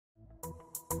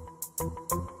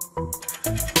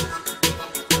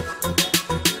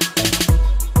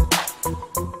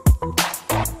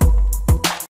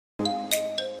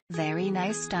Very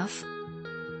nice stuff.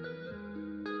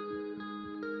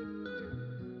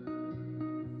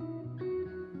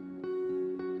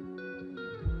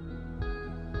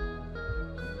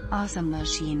 Awesome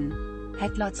machine.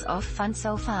 Had lots of fun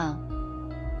so far.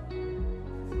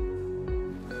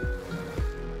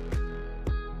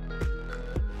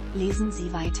 Lesen Sie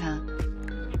weiter.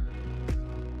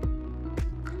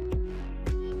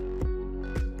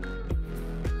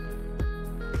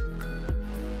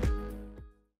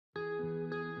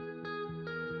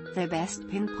 The best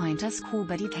pinpointer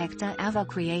scuba detector ever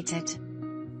created.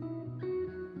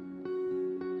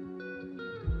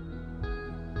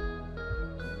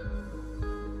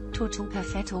 Tutto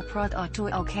perfetto prodotto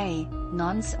ok,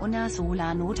 non una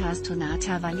sola nota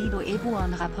stonata valido e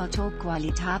buon rapporto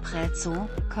qualità-prezzo,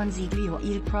 consiglio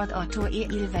il prodotto e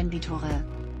il venditore.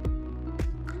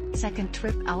 Second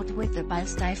trip out with the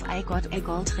PulseDive I got a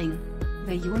gold ring.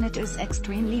 The unit is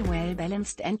extremely well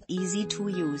balanced and easy to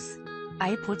use.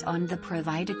 I put on the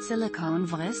provided silicone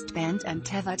wristband and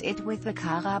tethered it with the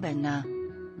carabiner.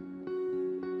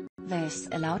 This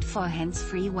allowed for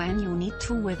hands-free when you need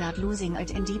to without losing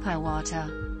it in deeper water.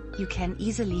 You can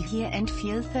easily hear and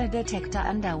feel the detector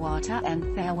underwater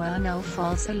and there were no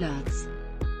false alerts.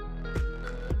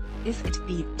 If it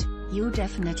beeped, you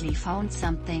definitely found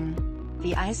something.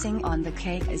 The icing on the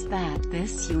cake is that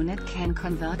this unit can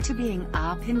convert to being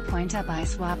a pinpointer by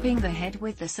swapping the head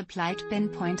with the supplied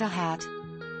pinpointer head.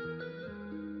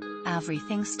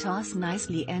 Everything stores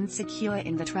nicely and secure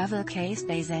in the travel case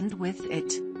they send with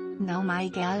it. Now my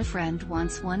girlfriend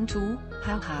wants one too,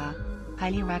 haha.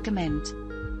 Highly recommend.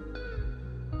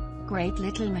 Great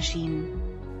little machine.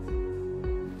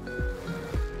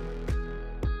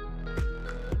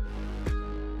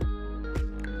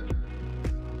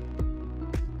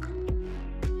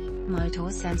 Molto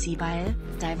sensibile,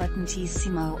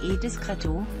 divertentissimo e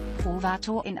discreto,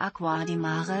 provato in acqua di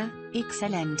mare,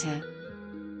 eccellente.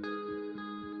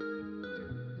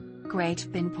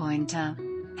 Great pinpointer.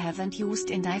 Haven't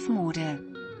used in dive mode.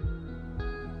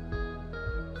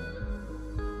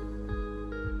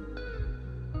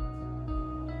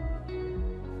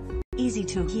 Easy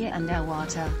to hear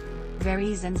underwater.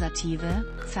 Very sensitive,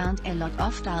 found a lot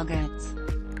of targets.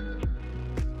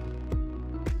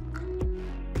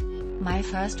 My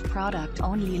first product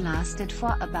only lasted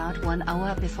for about 1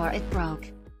 hour before it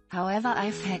broke. However,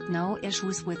 I've had no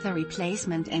issues with the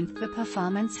replacement and the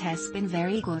performance has been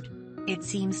very good. It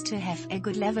seems to have a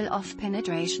good level of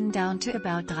penetration down to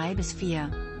about 3 bis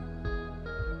 4.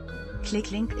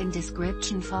 Click link in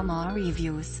description for more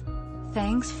reviews.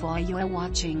 Thanks for your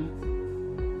watching.